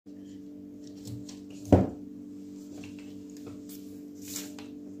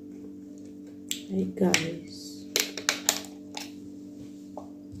Hey guys,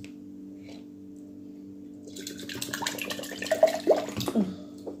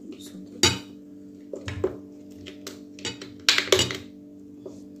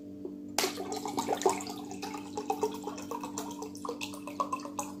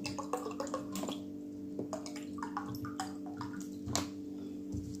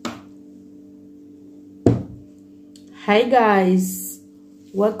 hi guys,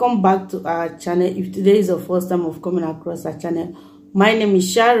 welcome back to our channel. If today is the first time of coming across our channel, my name is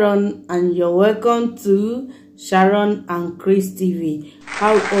Sharon and you're welcome to Sharon and Chris TV.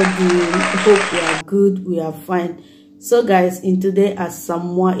 How are you? Hope we are good, we are fine. So guys, in today as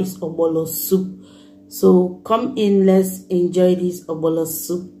Samoa is obolo soup, so come in, let's enjoy this obolo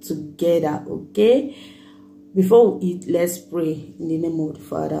soup together. Okay, before we eat, let's pray. In the name of the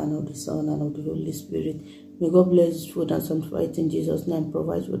Father and of the Son and of the Holy Spirit. May God bless this food and sanctify it in Jesus' name.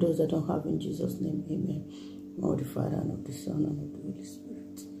 Provide for those that don't have, in Jesus' name. Amen. In the name of the Father and of the Son and of the Holy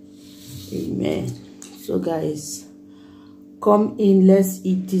Spirit. Amen. So guys, come in, let's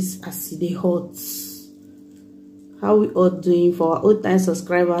eat this as it is hot. How we all doing? For our old time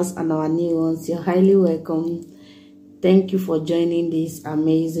subscribers and our new ones, you're highly welcome. Thank you for joining this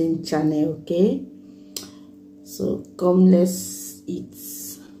amazing channel. Okay, so come, let's eat.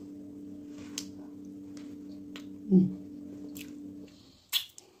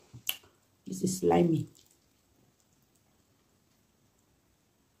 This is slimy.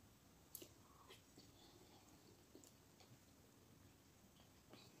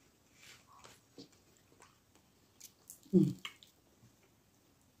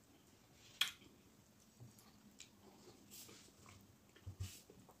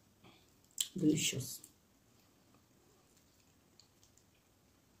 Delicious.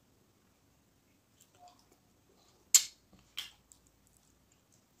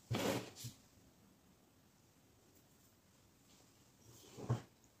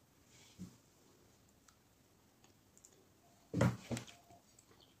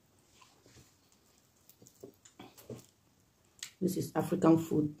 This is African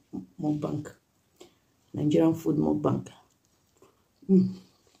food mukbang, Nigerian food mukbang.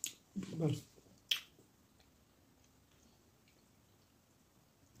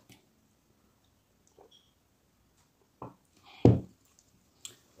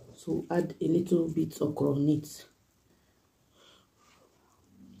 So add a little bit of granite.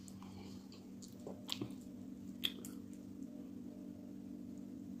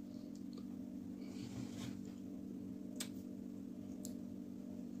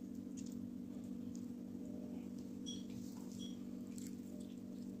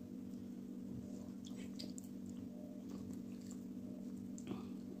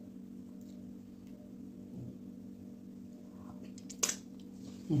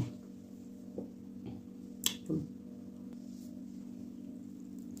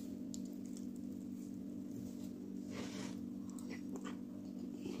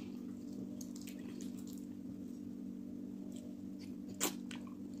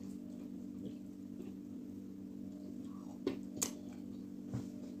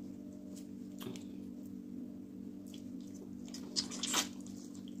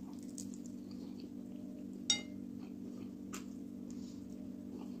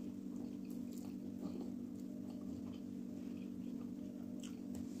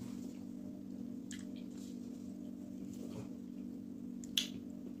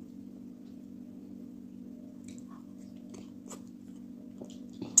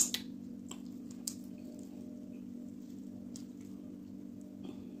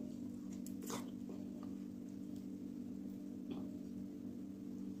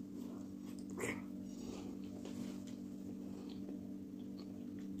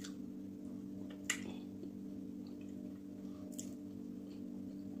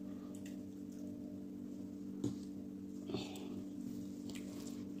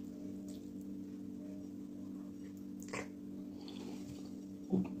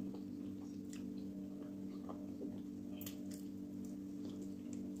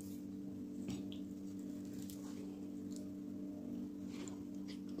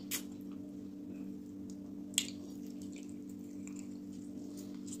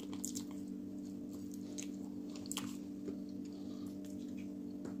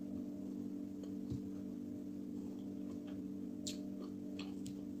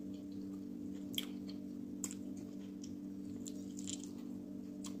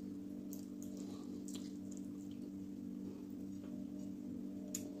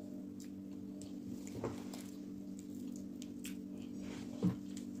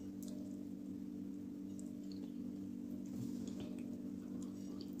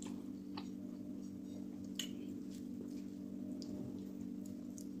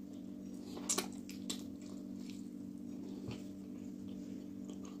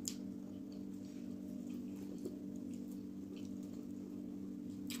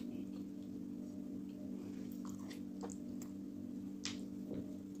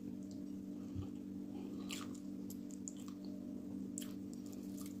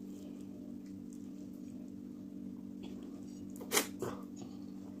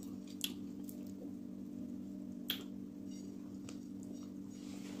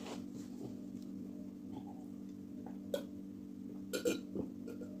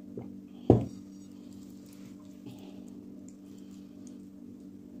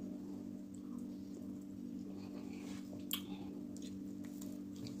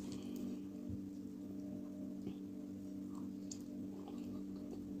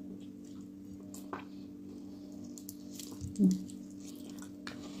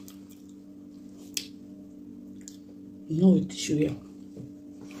 No tissue here.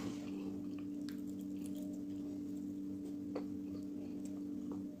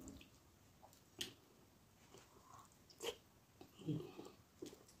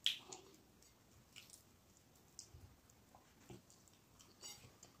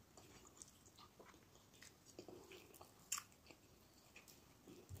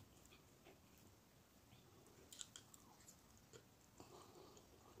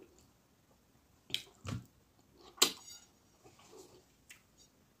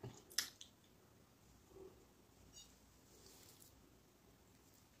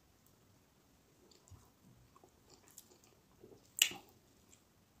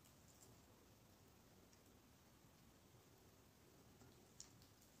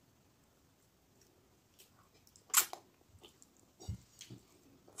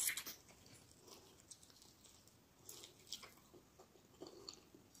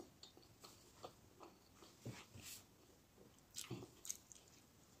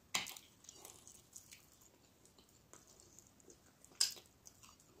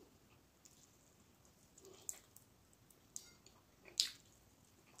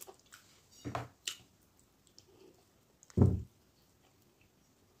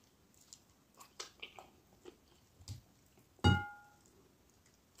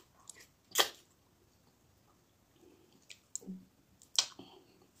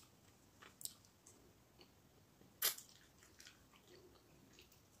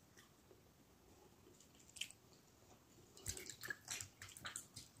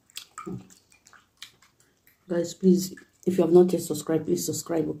 Guys, please, if you have not yet subscribed, please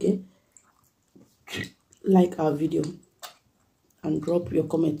subscribe, okay? Like our video and drop your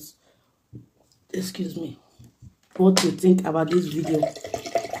comments. Excuse me. What you think about this video,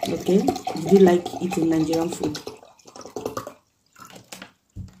 okay? Did you like eating Nigerian food?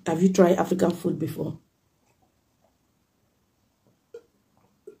 Have you tried African food before?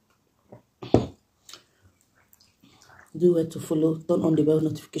 Do well to follow, turn on the bell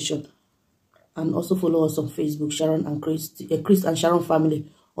notification, and also follow us on Facebook, Sharon and Chris, Chris and Sharon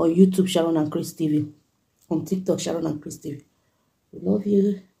Family, on YouTube, Sharon and Chris TV, on TikTok, Sharon and Chris TV. We love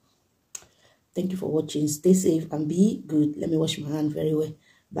you. Thank you for watching. Stay safe and be good. Let me wash my hand very well.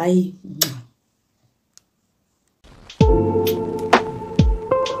 Bye.